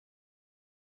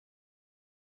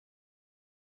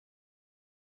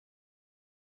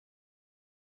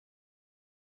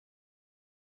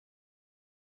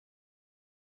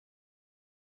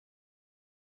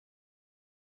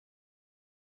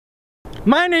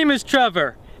My name is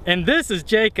Trevor, and this is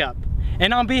Jacob.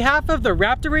 And on behalf of the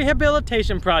Raptor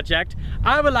Rehabilitation Project,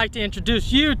 I would like to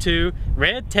introduce you to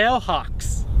red-tailed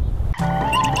hawks.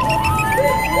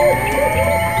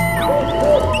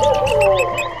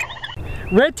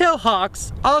 Red-tailed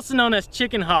hawks, also known as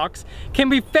chicken hawks, can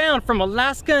be found from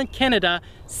Alaska and Canada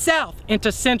south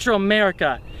into Central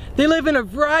America. They live in a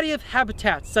variety of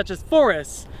habitats such as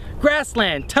forests,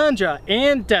 grassland, tundra,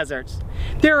 and deserts.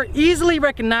 They are easily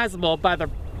recognizable by their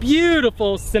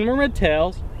beautiful cinnamon red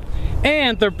tails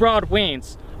and their broad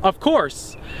wings. Of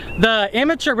course, the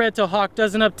immature red-tailed hawk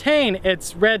doesn't obtain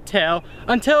its red tail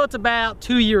until it's about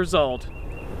 2 years old.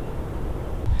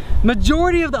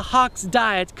 Majority of the hawk's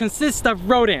diet consists of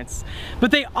rodents, but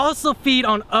they also feed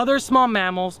on other small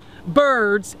mammals,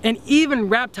 birds, and even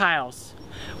reptiles.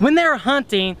 When they're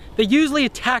hunting, they usually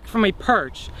attack from a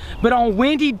perch, but on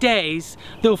windy days,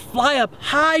 they'll fly up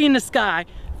high in the sky,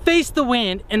 face the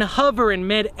wind, and hover in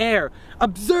mid-air,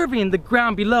 observing the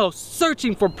ground below,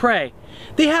 searching for prey.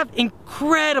 They have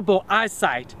incredible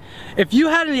eyesight. If you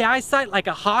had the eyesight like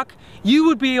a hawk, you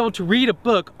would be able to read a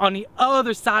book on the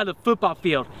other side of the football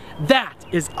field. That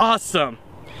is awesome.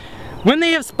 When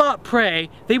they have spot prey,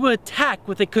 they will attack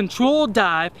with a controlled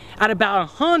dive at about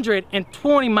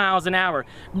 120 miles an hour,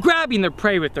 grabbing their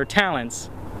prey with their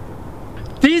talons.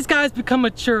 These guys become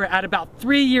mature at about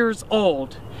 3 years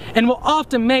old and will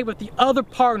often mate with the other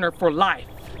partner for life.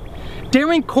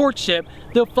 During courtship,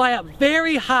 they'll fly up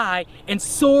very high and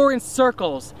soar in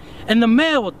circles, and the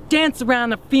male will dance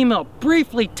around the female,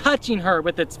 briefly touching her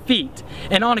with its feet.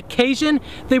 And on occasion,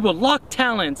 they will lock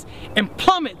talons and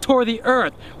plummet toward the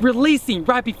earth, releasing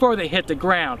right before they hit the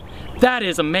ground. That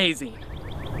is amazing.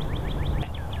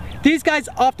 These guys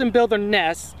often build their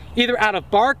nests either out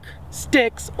of bark,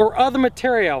 sticks, or other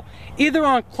material, either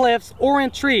on cliffs or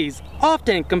in trees,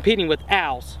 often competing with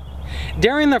owls.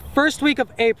 During the first week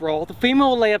of April, the female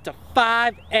will lay up to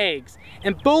 5 eggs,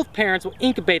 and both parents will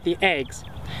incubate the eggs.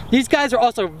 These guys are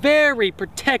also very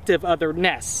protective of their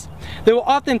nests. They will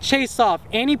often chase off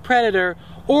any predator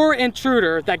or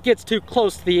intruder that gets too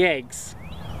close to the eggs.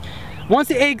 Once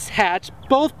the eggs hatch,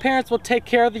 both parents will take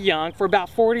care of the young for about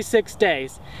 46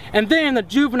 days, and then the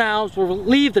juveniles will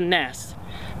leave the nest.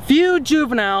 Few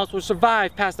juveniles will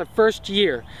survive past their first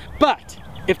year, but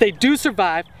if they do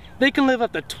survive, they can live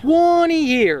up to 20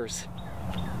 years.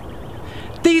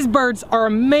 These birds are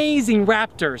amazing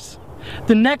raptors.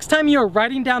 The next time you are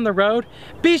riding down the road,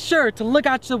 be sure to look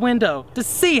out the window to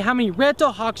see how many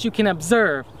red-tailed hawks you can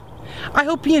observe. I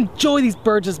hope you enjoy these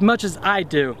birds as much as I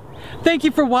do. Thank you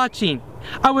for watching.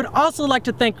 I would also like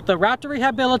to thank the Raptor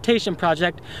Rehabilitation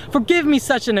Project for giving me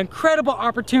such an incredible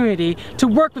opportunity to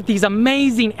work with these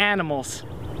amazing animals.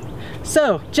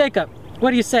 So, Jacob,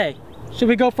 what do you say? Should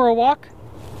we go for a walk?